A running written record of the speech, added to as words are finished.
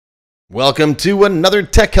Welcome to another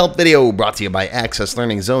Tech Help video brought to you by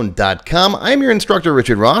AccessLearningZone.com. I'm your instructor,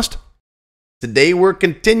 Richard Rost. Today we're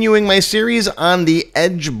continuing my series on the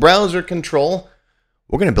Edge browser control.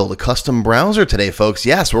 We're going to build a custom browser today, folks.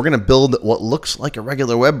 Yes, we're going to build what looks like a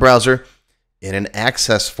regular web browser in an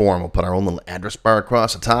access form. We'll put our own little address bar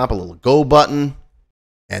across the top, a little go button,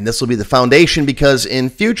 and this will be the foundation because in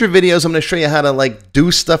future videos, I'm going to show you how to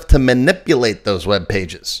do stuff to manipulate those web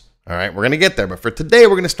pages. All right, we're going to get there, but for today,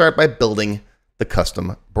 we're going to start by building the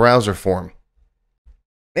custom browser form.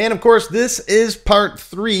 And of course, this is part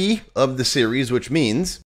 3 of the series, which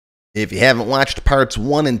means if you haven't watched parts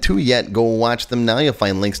 1 and 2 yet, go watch them now. You'll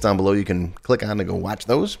find links down below. You can click on to go watch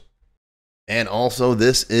those. And also,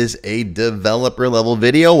 this is a developer level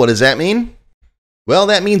video. What does that mean? Well,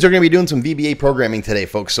 that means we're going to be doing some VBA programming today,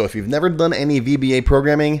 folks. So if you've never done any VBA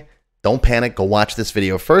programming, don't panic, go watch this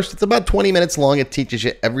video first. It's about 20 minutes long. It teaches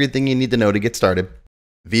you everything you need to know to get started.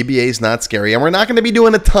 VBA is not scary, and we're not going to be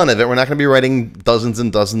doing a ton of it. We're not going to be writing dozens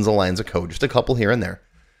and dozens of lines of code, just a couple here and there,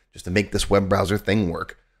 just to make this web browser thing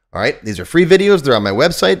work. All right, these are free videos. They're on my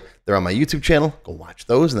website. They're on my YouTube channel. Go watch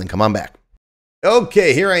those and then come on back.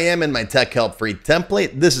 Okay, here I am in my Tech Help free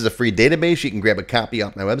template. This is a free database. You can grab a copy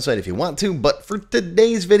off my website if you want to, but for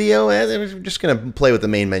today's video, we're just going to play with the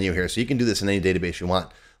main menu here, so you can do this in any database you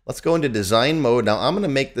want. Let's go into design mode. Now I'm going to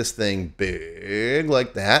make this thing big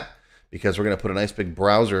like that because we're going to put a nice big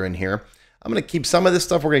browser in here. I'm going to keep some of this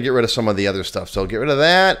stuff. We're going to get rid of some of the other stuff. So get rid of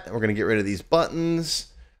that. We're going to get rid of these buttons.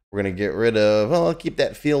 We're going to get rid of, well, I'll keep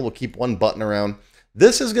that field. We'll keep one button around.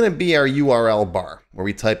 This is going to be our URL bar where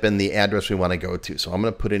we type in the address we want to go to. So I'm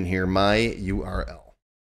going to put in here my URL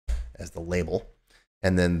as the label.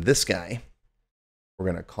 And then this guy, we're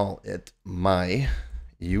going to call it my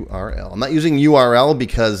URL. I'm not using URL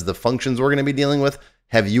because the functions we're going to be dealing with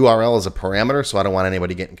have URL as a parameter, so I don't want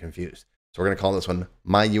anybody getting confused. So we're going to call this one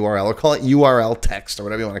my URL, or call it URL text, or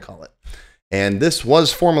whatever you want to call it. And this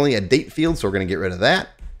was formerly a date field, so we're going to get rid of that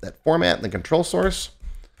format and the control source.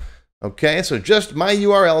 Okay, so just my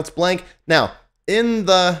URL, it's blank. Now, in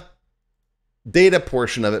the data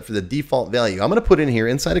portion of it for the default value, I'm going to put in here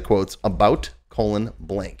inside of quotes about :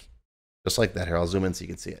 blank. Just like that here. I'll zoom in so you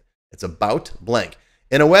can see it. It's about blank.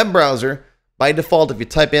 In a web browser, by default, if you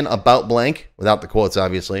type in about blank, without the quotes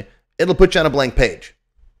obviously, it'll put you on a blank page.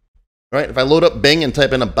 All right, if I load up Bing and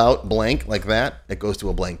type in about blank like that, it goes to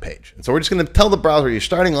a blank page. And so we're just going to tell the browser you're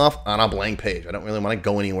starting off on a blank page. I don't really want to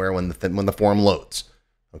go anywhere when the form loads.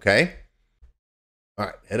 Okay? All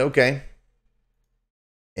right, hit OK.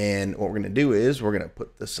 And what we're going to do is we're going to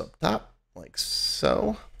put this up top like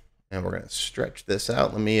so. And we're going to stretch this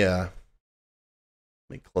out. Let me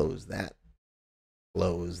close that.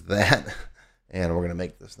 Close that, and we're going to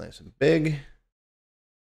make this nice and big,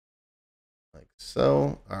 like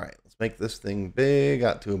so. All right, let's make this thing big,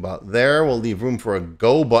 out to about there. We'll leave room for a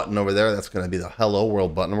go button over there. That's going to be the hello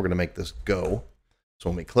world button. We're going to make this go. So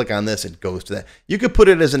when we click on this, it goes to that. You could put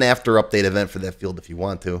it as an after update event for that field if you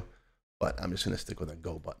want to, but I'm just going to stick with a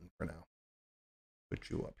go button for now. Put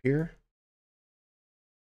you up here.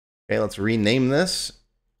 Okay, let's rename this.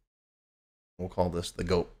 We'll call this the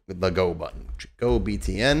go button. Go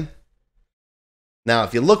BTN. Now,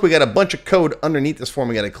 if you look, we got a bunch of code underneath this form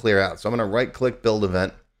we got to clear out. So I'm going to right click build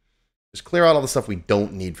event. Just clear out all the stuff we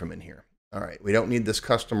don't need from in here. All right, we don't need this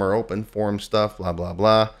customer open form stuff, blah, blah,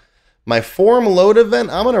 blah. My form load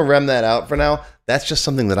event, I'm going to rem that out for now. That's just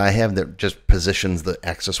something that I have that just positions the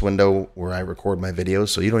access window where I record my videos.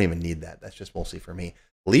 So you don't even need that. That's just mostly for me.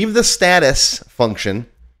 Leave the status function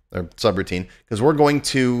or subroutine because we're going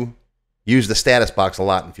to use the status box a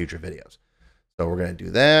lot in future videos. So we're going to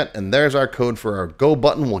do that. And there's our code for our go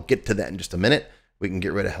button. We'll get to that in just a minute. We can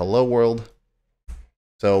get rid of hello world.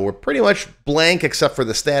 So we're pretty much blank except for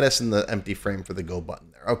the status and the empty frame for the go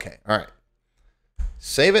button there. Okay. All right.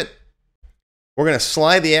 Save it. We're going to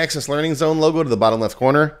slide the Access Learning Zone logo to the bottom left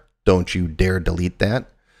corner. Don't you dare delete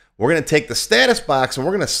that. We're going to take the status box and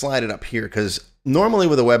we're going to slide it up here because normally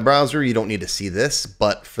with a web browser, you don't need to see this.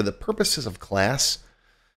 But for the purposes of class,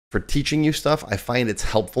 for teaching you stuff, I find it's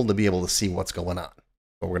helpful to be able to see what's going on.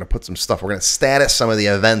 But we're going to put some stuff. We're going to status some of the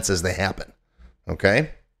events as they happen.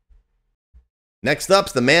 Okay. Next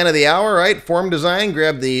up's the man of the hour, right? Form design.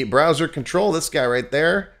 Grab the browser control. This guy right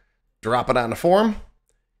there. Drop it on the form.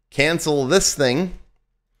 Cancel this thing.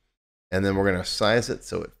 And then we're going to size it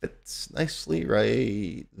so it fits nicely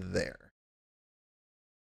right there.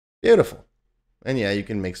 Beautiful. And yeah, you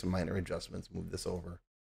can make some minor adjustments. Move this over.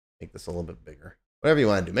 Make this a little bit bigger. Whatever you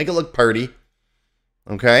want to do. Make it look pretty.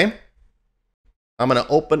 Okay. I'm going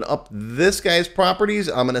to open up this guy's properties.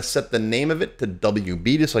 I'm going to set the name of it to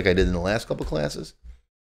WB, just like I did in the last couple classes.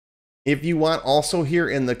 If you want also here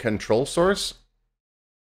in the control source,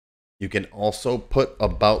 you can also put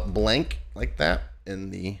about blank like that in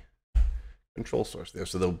the control source there.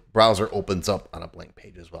 So the browser opens up on a blank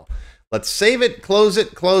page as well. Let's save it, close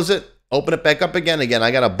it, open it back up again. Again,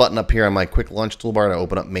 I got a button up here on my quick launch toolbar to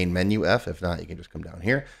open up main menu F. If not, you can just come down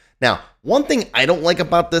here. Now, one thing I don't like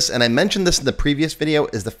about this, and I mentioned this in the previous video,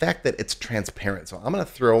 is the fact that it's transparent. So I'm going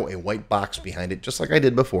to throw a white box behind it, just like I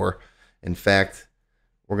did before. In fact,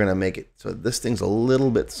 we're going to make it so this thing's a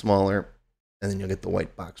little bit smaller, and then you'll get the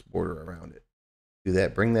white box border around it. Do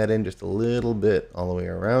that, bring that in just a little bit all the way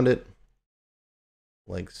around it,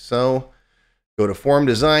 like so. Go to Form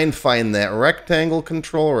Design, find that rectangle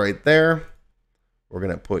control right there. We're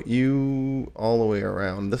going to put you all the way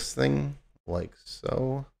around this thing, like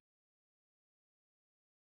so.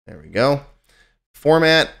 There we go.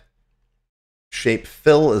 Format, shape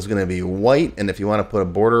fill is going to be white, and if you want to put a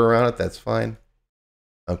border around it, that's fine.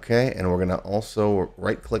 Okay, and we're going to also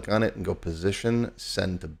right-click on it and go Position,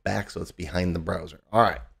 Send to Back, so it's behind the browser. All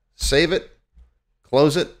right, save it,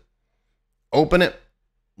 close it, open it.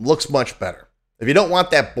 Looks much better. If you don't want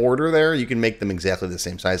that border there, you can make them exactly the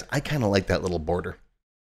same size. I kind of like that little border.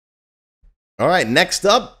 All right, next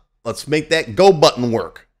up, let's make that Go button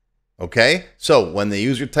work. Okay, so when the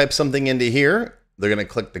user types something into here, they're going to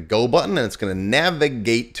click the Go button, and it's going to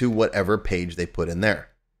navigate to whatever page they put in there.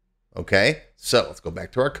 Okay, so let's go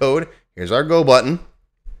back to our code. Here's our Go button.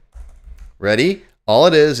 Ready? All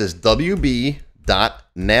it is wb.navigate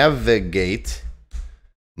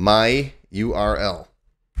my URL.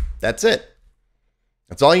 That's it.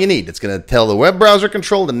 That's all you need. It's going to tell the web browser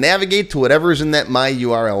control to navigate to whatever is in that my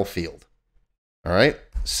URL field. All right,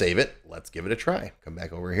 save it. Let's give it a try. Come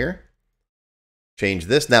back over here. Change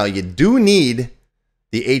this. Now, you do need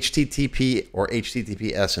the HTTP or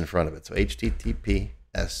HTTPS in front of it. So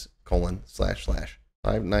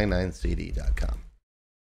https://599cd.com.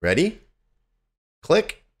 Ready?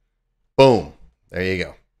 Click. Boom. There you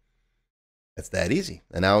go. It's that easy.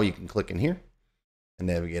 And now you can click in here and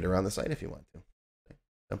navigate around the site if you want to.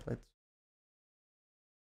 Templates.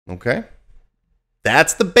 Okay.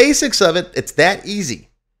 That's the basics of it. It's that easy.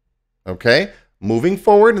 Okay. Moving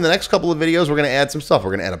forward in the next couple of videos, we're going to add some stuff.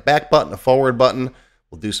 We're going to add a back button, a forward button.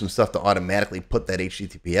 We'll do some stuff to automatically put that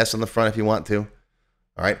HTTPS on the front if you want to.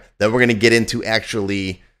 All right. Then we're going to get into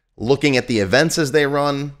actually looking at the events as they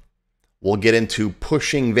run. We'll get into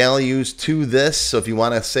pushing values to this. So if you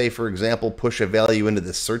want to say, for example, push a value into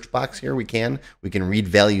this search box here, we can. We can read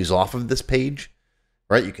values off of this page.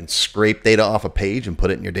 Right? You can scrape data off a page and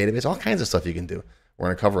put it in your database. All kinds of stuff you can do. We're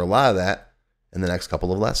going to cover a lot of that in the next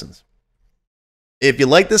couple of lessons. If you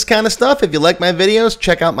like this kind of stuff, if you like my videos,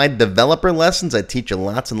 check out my developer lessons. I teach you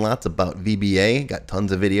lots and lots about VBA. Got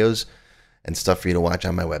tons of videos and stuff for you to watch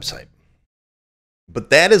on my website. But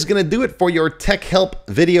that is going to do it for your Tech Help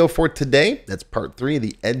video for today. That's part 3 of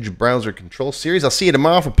the Edge Browser Control series. I'll see you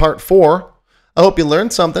tomorrow for part 4. I hope you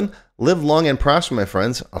learned something. Live long and prosper, my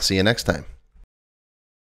friends. I'll see you next time.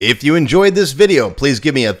 If you enjoyed this video, please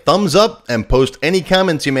give me a thumbs up and post any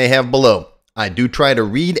comments you may have below. I do try to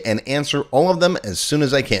read and answer all of them as soon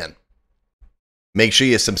as I can. Make sure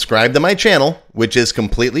you subscribe to my channel, which is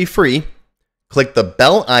completely free. Click the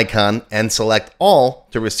bell icon and select all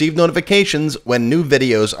to receive notifications when new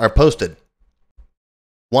videos are posted.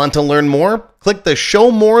 Want to learn more? Click the Show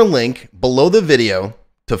More link below the video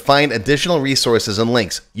to find additional resources and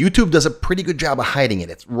links. YouTube does a pretty good job of hiding it.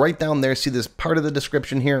 It's right down there. See this part of the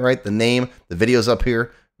description here, right? The name, the video's up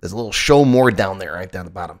here. There's a little Show More down there, right down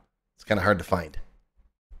the bottom. It's kind of hard to find.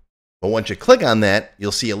 But once you click on that,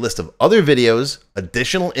 you'll see a list of other videos,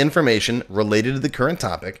 additional information related to the current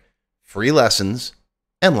topic, free lessons,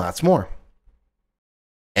 and lots more.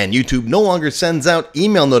 And YouTube no longer sends out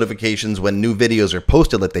email notifications when new videos are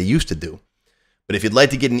posted like they used to do. But if you'd like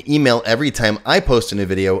to get an email every time I post a new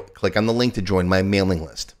video, click on the link to join my mailing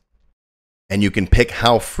list. And you can pick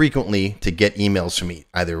how frequently to get emails from me,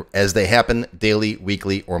 either as they happen, daily,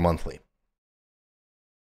 weekly, or monthly.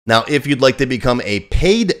 Now, if you'd like to become a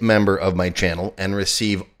paid member of my channel and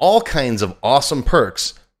receive all kinds of awesome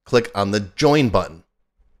perks, click on the Join button.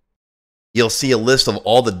 You'll see a list of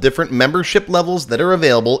all the different membership levels that are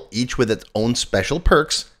available, each with its own special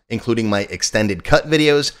perks, including my extended cut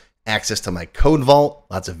videos, access to my code vault,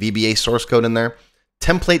 lots of VBA source code in there,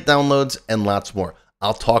 template downloads, and lots more.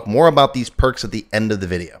 I'll talk more about these perks at the end of the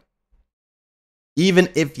video. Even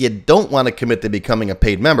if you don't want to commit to becoming a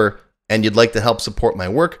paid member, and you'd like to help support my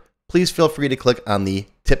work, please feel free to click on the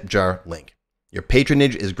tip jar link. Your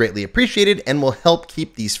patronage is greatly appreciated and will help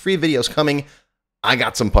keep these free videos coming. I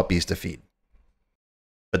got some puppies to feed.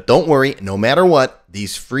 But don't worry, no matter what,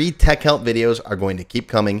 these free Tech Help videos are going to keep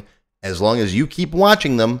coming As long as you keep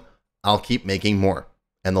watching them, I'll keep making more,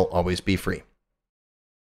 and they'll always be free.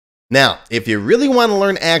 Now, if you really want to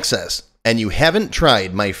learn Access and you haven't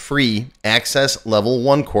tried my free Access Level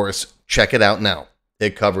 1 course, check it out now.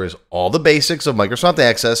 It covers all the basics of Microsoft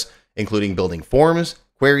Access, including building forms,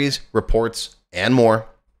 queries, reports, and more.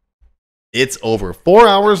 It's over 4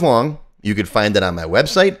 hours long. You can find it on my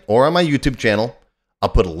website or on my YouTube channel. I'll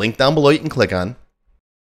put a link down below you can click on.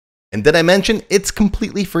 And did I mention it's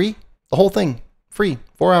completely free? The whole thing, free,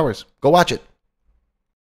 4 hours. Go watch it.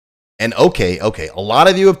 And okay, a lot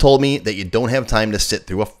of you have told me that you don't have time to sit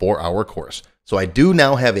through a 4-hour course. So I do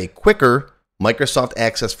now have a quicker Microsoft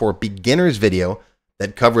Access for Beginners video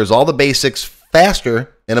that covers all the basics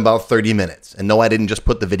faster in about 30 minutes. And no, I didn't just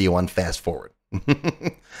put the video on fast forward.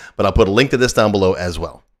 But I'll put a link to this down below as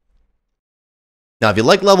well. Now, if you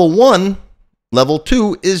like level 1, level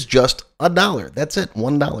 2 is just $1. That's it,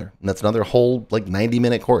 $1. And that's another whole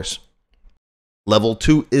 90-minute course. Level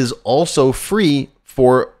 2 is also free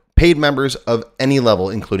for paid members of any level,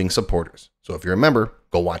 including supporters. So if you're a member,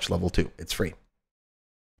 go watch level 2. It's free.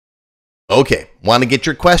 Okay, want to get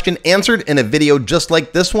your question answered in a video just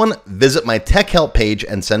like this one? Visit my TechHelp page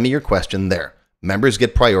and send me your question there. Members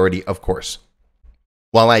get priority, of course.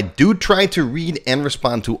 While I do try to read and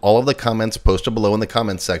respond to all of the comments posted below in the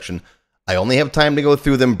comments section, I only have time to go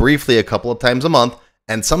through them briefly a couple of times a month,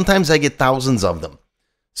 and sometimes I get thousands of them.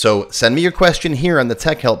 So send me your question here on the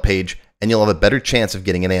TechHelp page, and you'll have a better chance of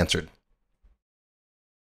getting it answered.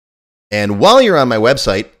 And while you're on my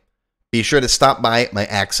website, be sure to stop by my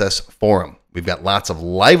Access forum. We've got lots of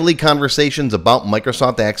lively conversations about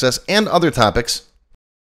Microsoft Access and other topics.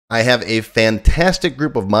 I have a fantastic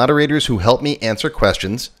group of moderators who help me answer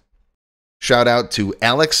questions. Shout out to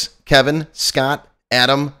Alex, Kevin, Scott,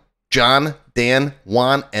 Adam, John, Dan,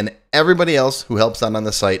 Juan, and everybody else who helps out on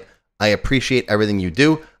the site. I appreciate everything you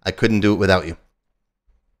do. I couldn't do it without you.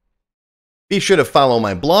 Be sure to follow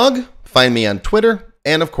my blog, find me on Twitter,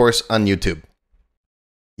 and of course on YouTube.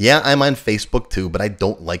 Yeah, I'm on Facebook too, but I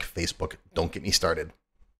don't like Facebook. Don't get me started.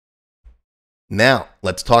 Now,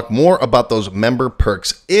 let's talk more about those member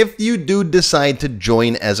perks if you do decide to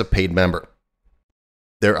join as a paid member.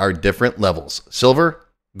 There are different levels: Silver,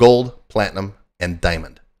 Gold, Platinum, and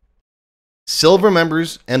Diamond. Silver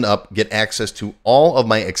members and up get access to all of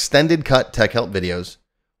my extended cut TechHelp videos,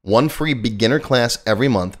 one free beginner class every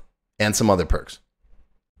month, and some other perks.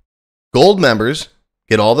 Gold members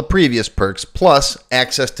get all the previous perks, plus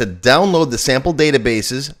access to download the sample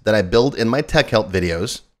databases that I build in my TechHelp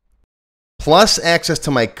videos, plus access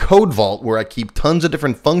to my code vault where I keep tons of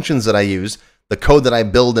different functions that I use, the code that I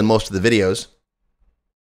build in most of the videos.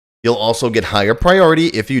 You'll also get higher priority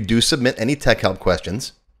if you do submit any TechHelp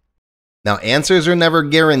questions. Now, answers are never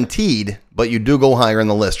guaranteed, but you do go higher in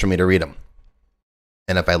the list for me to read them.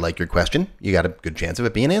 And if I like your question, you got a good chance of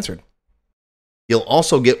it being answered. You'll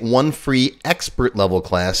also get one free expert level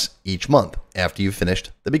class each month after you've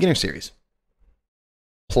finished the beginner series.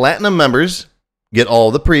 Platinum members get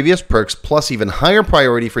all the previous perks plus even higher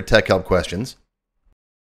priority for TechHelp questions.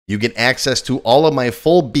 You get access to all of my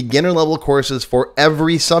full beginner level courses for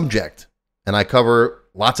every subject. And I cover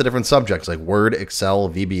lots of different subjects like Word, Excel,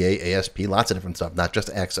 VBA, ASP, lots of different stuff, not just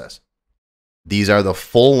Access. These are the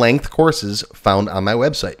full-length courses found on my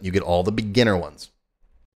website. You get all the beginner ones.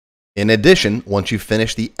 In addition, once you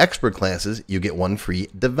finish the expert classes, you get one free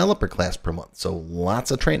developer class per month. So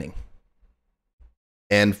lots of training.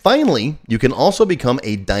 And finally, you can also become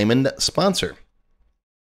a Diamond sponsor.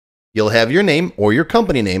 You'll have your name or your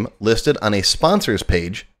company name listed on a sponsors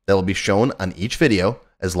page that will be shown on each video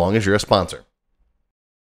as long as you're a sponsor.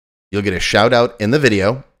 You'll get a shout out in the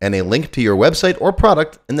video and a link to your website or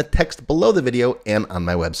product in the text below the video and on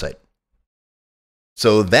my website.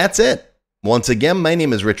 So that's it. Once again, my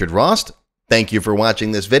name is Richard Rost. Thank you for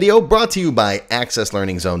watching this video brought to you by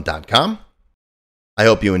accesslearningzone.com. I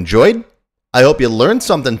hope you enjoyed. I hope you learned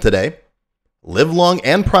something today. Live long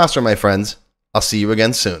and prosper, my friends. I'll see you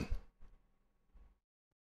again soon.